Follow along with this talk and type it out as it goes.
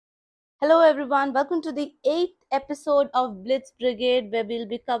Hello everyone, welcome to the 8th episode of Blitz Brigade where we'll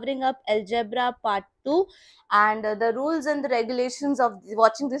be covering up Algebra Part 2 and the rules and the regulations of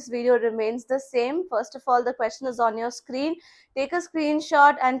watching this video remains the same. First of all, the question is on your screen. Take a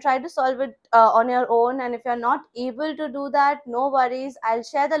screenshot and try to solve it on your own, and if you're not able to do that, no worries, I'll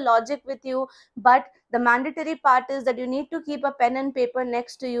share the logic with you, but the mandatory part is that you need to keep a pen and paper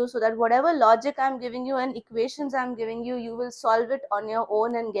next to you so that whatever logic I'm giving you and equations I'm giving you, you will solve it on your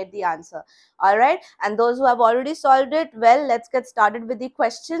own and get the answer. All right, and those who have already solved it, well, let's get started with the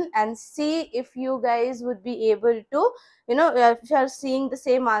question and see if you guys would be able to, if you are seeing the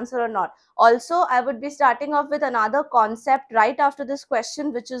same answer or not. Also, I would be starting off with another concept right after this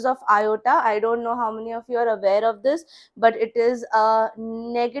question, which is of iota. I don't know how many of you are aware of this, but it is a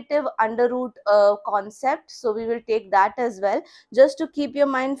negative under root concept, so we will take that as well, just to keep your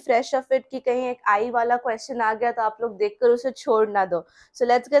mind fresh of it कि कहीं एक आई वाला question आ गया तो आप लोग देखकर उसे छोड़ ना दो. So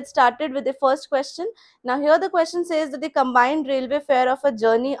let's get started with the first question. Now here the question says that the combined railway fare of a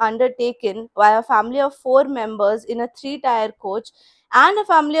journey undertaken by a family of 4 members in a 3-tier coach and a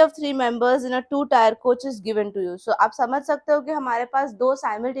family of 3 members in a 2-tier coach is given to you. So आप समझ सकते हो कि हमारे पास दो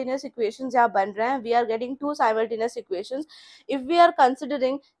simultaneous equations यहाँ बन रहे हैं. We are getting two simultaneous equations. If we are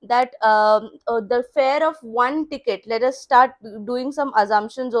considering that the fare of one ticket, let us start doing some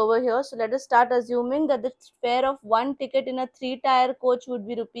assumptions over here. So let us start assuming that the fare of one ticket in a 3-tier coach would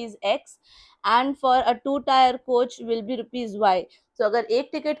be rupees X and for a 2-tier coach will be rupees Y. So अगर एक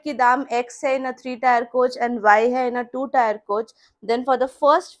ticket की दाम X है in a 3-tier coach and Y है in a 2-tier coach, then for the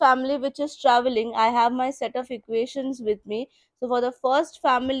first family which is traveling, I have my set of equations with me. So for the first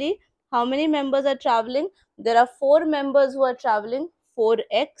family, how many members are traveling? There are 4 members who are traveling,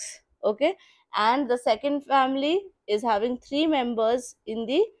 4x, okay, and the second family is having 3 members in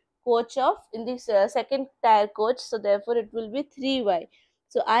the coach of second tier coach, so therefore it will be 3y.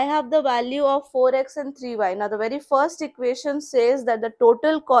 So I have the value of 4x and 3y. Now the very first equation says that the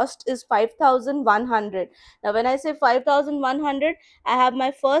total cost is 5100. Now when I say 5100, I have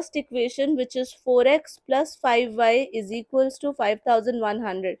my first equation, which is 4x plus 5y is equals to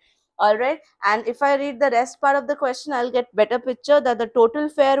 5100. All right, and if I read the rest part of the question, I'll get better picture that the total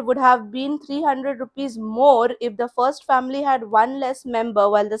fare would have been 300 rupees more if the first family had one less member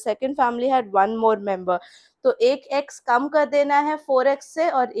while the second family had one more member. तो एक x कम कर देना है 4x से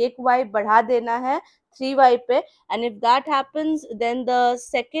और एक y बढ़ा देना है 3y पे, and if that happens then the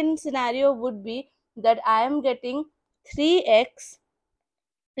second scenario would be that I am getting 3x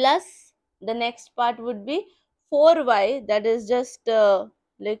plus the next part would be 4y, that is just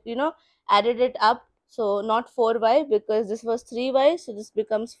added it up. So not 4y because this was 3y, so this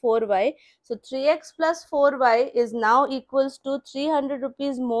becomes 4y. So 3x plus 4y is now equals to 300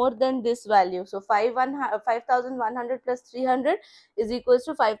 rupees more than this value. So 5100 plus 300 is equals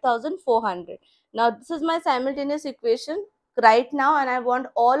to 5400. Now this is my simultaneous equation right now, and I want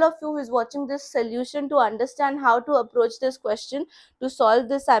all of you who is watching this solution to understand how to approach this question to solve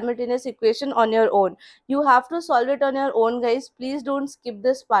this simultaneous equation on your own. You have to solve it on your own, guys. Please don't skip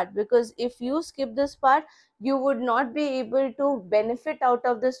this part, because if you skip this part, you would not be able to benefit out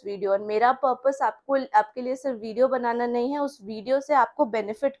of this video. And मेरा purpose आपके लिए सिर्फ video बनाना नहीं है, उस video से आपको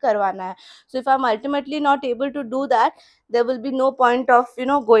benefit करवाना है. So if I'm ultimately not able to do that, there will be no point of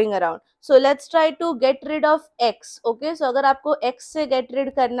going around. So let's try to get rid of x. Okay, so अगर आपको x से get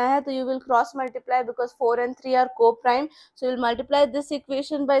rid करना है तो you will cross multiply because 4 and 3 are co-prime. So you will multiply this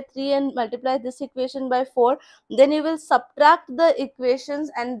equation by 3 and multiply this equation by 4. Then you will subtract the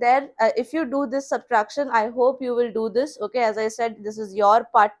equations, and there if you do this subtraction, I hope you will do this. Okay, as I said, this is your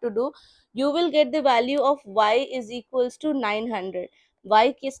part to do. You will get the value of y is equals to 900.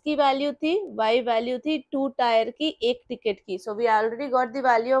 y किसकी value थी? y value थी 2 tyre की एक ticket की. So we already got the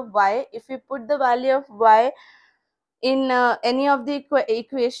value of y. If we put the value of y in any of the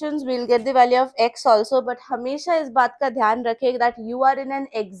equations, we'll get the value of x also. But हमेशा इस बात का ध्यान रखें that you are in an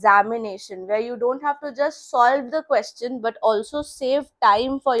examination where you don't have to just solve the question but also save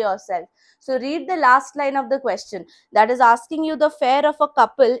time for yourself. So read the last line of the question, that is asking you the fare of a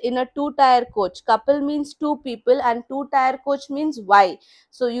couple in a 2-tier coach. Couple means 2 people and 2-tier coach means y.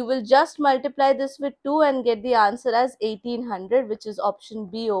 So you will just multiply this with 2 and get the answer as 1800, which is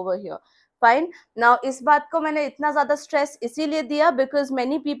option B over here. Fine. Now इस बात को मैंने इतना ज्यादा stress इसीलिए दिया because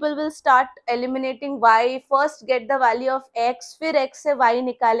many people will start eliminating y, first get the value of x, फिर x से y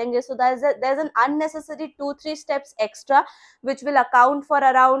निकालेंगे. So there is an unnecessary 2-3 steps extra which will account for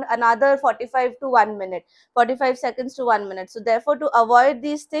around another 45 to 1 minute, 45 seconds to 1 minute. So therefore, to avoid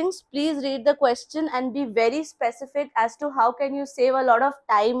these things, please read the question and be very specific as to how can you save a lot of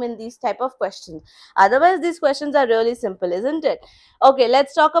time in these type of questions. Otherwise, these questions are really simple, isn't it? Okay,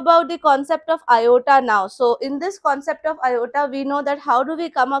 let's talk about the concept of iota now. So in this concept of iota, we know that how do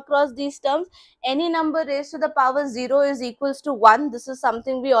we come across these terms? Any number raised to the power 0 is equals to 1. This is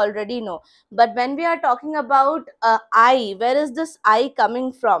something we already know. But when we are talking about I, where is this I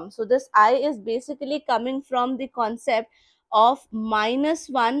coming from? So this I is basically coming from the concept of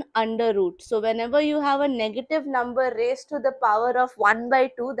 -1 under root. So whenever you have a negative number raised to the power of 1 by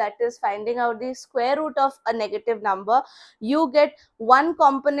 2, that is finding out the square root of a negative number, you get one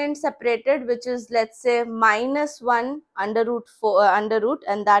component separated, which is, let's say, -1 under root 4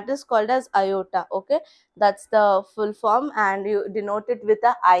 and that is called as iota. Okay, that's the full form and you denote it with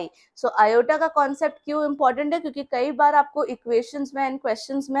a I. So iota का concept क्यों important है? क्योंकि कई बार आपको equations में and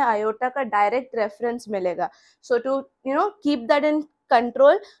questions में iota का direct reference मिलेगा. So to keep that in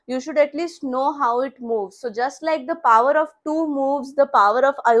control, you should at least know how it moves. So just like the power of 2 moves, the power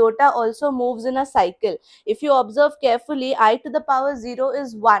of iota also moves in a cycle. If you observe carefully, I to the power 0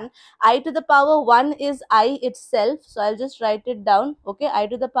 is 1, I to the power 1 is I itself. So I'll just write it down. Okay, I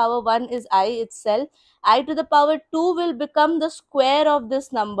to the power 1 is I itself. I to the power 2 will become the square of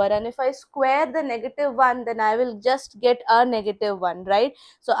this number, and if I square the -1, then I will just get a -1, right?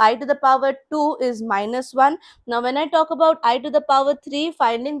 So I to the power 2 is -1. Now when I talk about I to the power 3,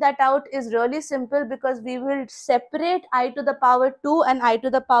 finding that out is really simple because we will separate I to the power 2 and I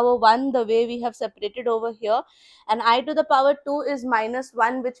to the power 1 the way we have separated over here, and I to the power 2 is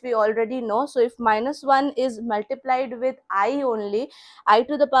 -1, which we already know. So if -1 is multiplied with I only, I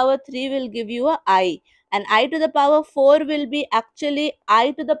to the power 3 will give you a I, and I to the power 4 will be actually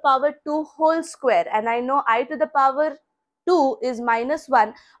I to the power 2 whole square, and I know I to the power 2 is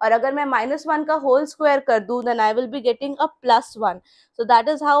 -1, और अगर मैं -1 का whole square कर दूं, then I will be getting a +1. So that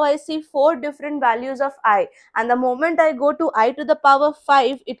is how I see 4 different values of I, and the moment I go to I to the power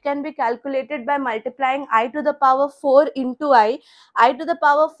 5, it can be calculated by multiplying I to the power 4 into I to the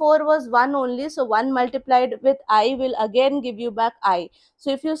power 4 was 1 only, so 1 multiplied with I will again give you back I. So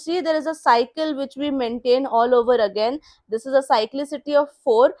if you see, there is a cycle which we maintain all over again. This is a cyclicity of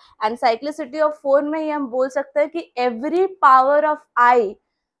 4, and cyclicity of 4 में ये हम बोल सकते हैं कि every power of I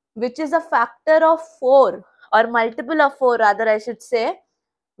which is a factor of 4 or multiple of 4 rather I should say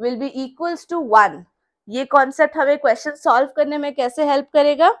will be equals to 1. ये concept हमें question solve करने में कैसे help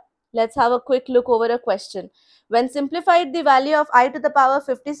करेगा? Let's have a quick look over a question. When simplified the value of I to the power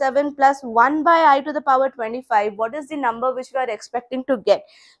 57 plus 1 by I to the power 25, what is the number which we are expecting to get?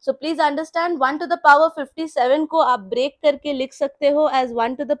 So please understand, 1 to the power 57 को आप break करके लिख सकते हो as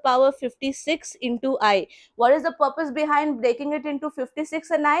 1 to the power 56 into I. What is the purpose behind breaking it into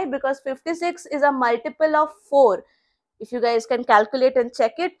 56 and I? Because 56 is a multiple of 4. If you guys can calculate and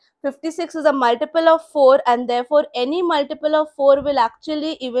check it, 56 is a multiple of 4, and therefore any multiple of 4 will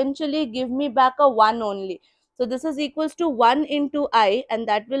actually eventually give me back a 1 only. So this is equals to 1 into I, and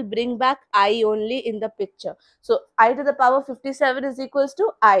that will bring back I only in the picture. So I to the power 57 is equals to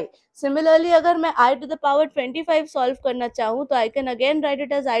I. Similarly, अगर मैं I to the power 25 solve करना चाहूँ, तो I can again write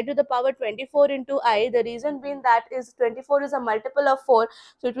it as I to the power 24 into I. The reason being that is 24 is a multiple of 4,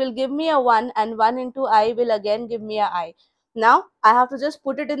 so it will give me a 1, and 1 into I will again give me a I. Now I have to just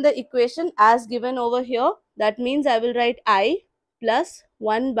put it in the equation as given over here. That means I will write I plus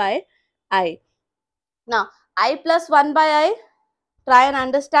 1 by I. Now I plus 1 by I, try and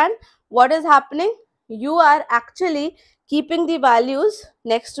understand what is happening. You are actually keeping the values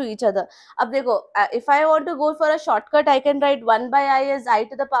next to each other. अब देखो, if I want to go for a shortcut, I can write 1 by I as I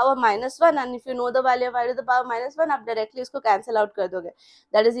to the power -1, and if you know the value of I to the power -1, आप directly इसको cancel out कर दोगे.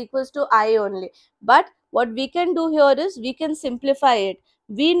 That is equals to I only. But what we can do here is we can simplify it.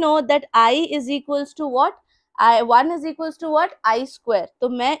 We know that I is equals to what? 1 is equals to what? I square. तो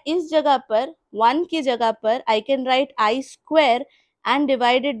मैं इस जगह पर 1 की जगह पर I can write I square and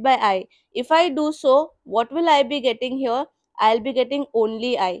divide it by I. If I do so, what will I be getting here? I'll be getting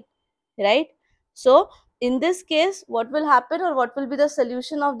only I, right? So in this case, what will happen, or what will be the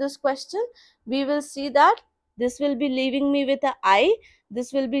solution of this question? We will see that this will be leaving me with a I,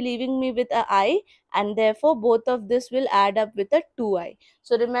 this will be leaving me with a I, and therefore both of this will add up with a 2I.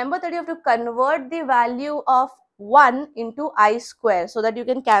 So remember that you have to convert the value of 1 into I square, so that you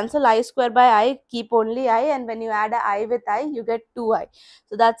can cancel I square by I, keep only I, and when you add a I with I, you get 2I.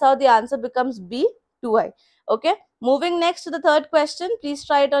 So that's how the answer becomes B, 2I. Okay, moving next to the third question. Please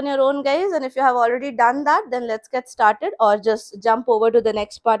try it on your own, guys, and if you have already done that, then let's get started, or just jump over to the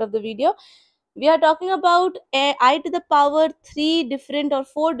next part of the video. We are talking about I to the power 3 different or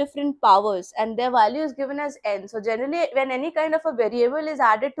 4 different powers, and their value is given as n. So generally, when any kind of a variable is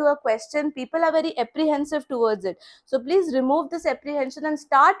added to a question, people are very apprehensive towards it. So please remove this apprehension and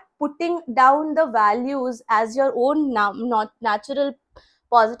start putting down the values as your own not natural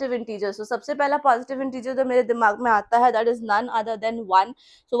positive integer. So सबसे पहला positive integer जो मेरे दिमाग में आता है, that is none other than 1.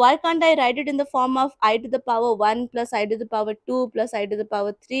 So why can't I write it in the form of I to the power 1 plus I to the power 2 plus I to the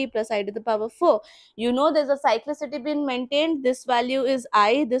power 3 plus I to the power 4? You know there's a cyclicity being maintained. This value is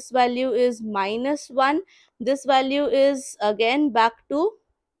I, this value is minus 1, this value is again back to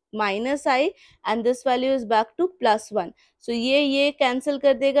minus I, and this value is back to plus 1. So ye cancel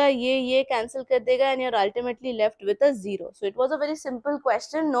kar dega, ye cancel kar dega, and you're ultimately left with a 0. So it was a very simple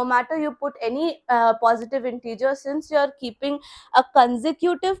question. No matter you put any positive integer, since you're keeping a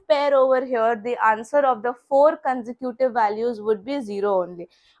consecutive pair over here, the answer of the 4 consecutive values would be 0 only.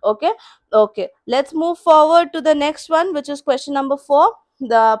 Okay, let's move forward to the next one, which is question number 4,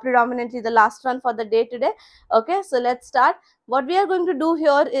 the predominantly the last one for the day today. Okay, so let's start. What we are going to do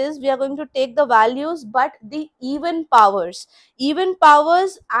here is we are going to take the values but the even powers,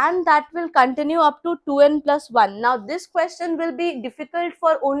 and that will continue up to 2n plus 1. Now this question will be difficult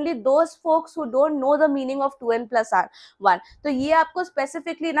for only those folks who don't know the meaning of 2n plus 1. तो ये आपको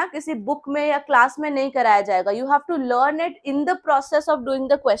specifically ना किसी book में या class में नहीं कराया जाएगा. You have to learn it in the process of doing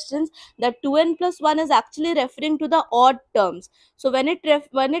the questions, that 2n plus 1 is actually referring to the odd terms. So when it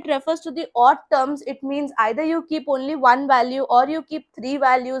refers to the odd terms, it means either you keep only one value, or you keep 3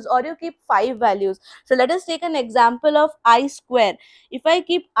 values, or you keep 5 values. So let us take an example of I square. If I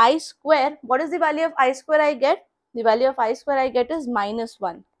keep I square, what is the value of I square I get? The value of I square I get is minus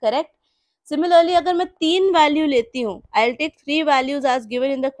 1, correct? Similarly, अगर मैं 3 value लेती हूँ, I'll take 3 values as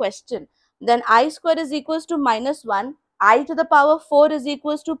given in the question. Then I square is equals to minus 1, I to the power 4 is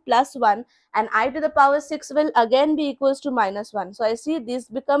equals to plus 1, and I to the power 6 will again be equals to minus 1. So I see this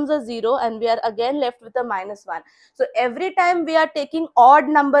becomes a 0, and we are again left with a minus 1. So every time we are taking odd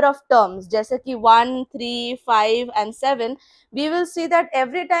number of terms, जैसे कि 1, 3, 5 and 7, we will see that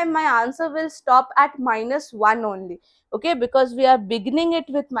every time my answer will stop at minus 1 only. Okay, because we are beginning it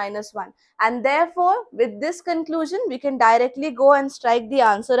with minus 1, and therefore with this conclusion we can directly go and strike the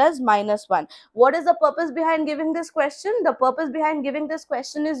answer as minus 1. What is the purpose behind giving this question? The purpose behind giving this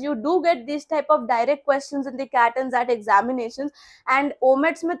question is you do get these type of direct questions in the CAT and XAT examinations, and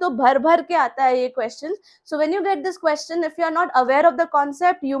OMETs में तो भर के आता है ये questions. So when you get this question, if you are not aware of the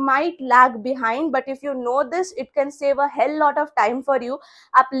concept, you might lag behind, but if you know this, it can save a hell lot of time for you.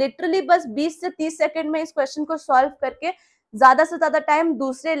 आप literally बस 20 से 30 second में इस question को solve करके ज्यादा से ज्यादा टाइम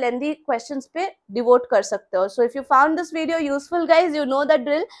दूसरे लेंदी क्वेश्चंस पे डिवोट कर सकते हो. So if you found this video useful, guys, you know the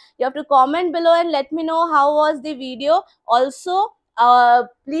drill. You have to comment below and let me know how was the video. Also,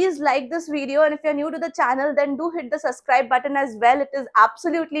 please like this video, and if you're new to the channel, then do hit the subscribe button as well. It is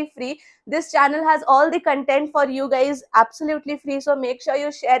absolutely free. This channel has all the content for you guys, absolutely free. So make sure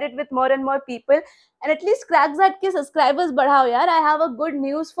you share it with more and more people, and at least crack that ke subscribers बढ़ाओ यार. I have a good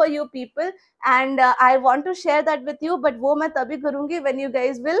news for you people, and I want to share that with you, but वो मैं तभी करूँगी when you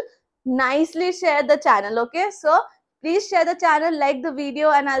guys will nicely share the channel. Okay, so please share the channel, like the video,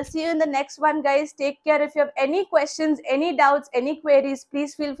 and I'll see you in the next one, guys. Take care. If you have any questions, any doubts, any queries,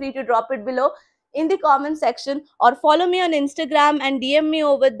 please feel free to drop it below in the comment section, or follow me on Instagram and DM me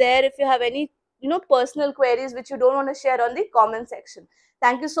over there if you have any personal queries which you don't want to share on the comment section.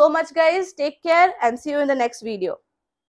 Thank you so much, guys. Take care and see you in the next video.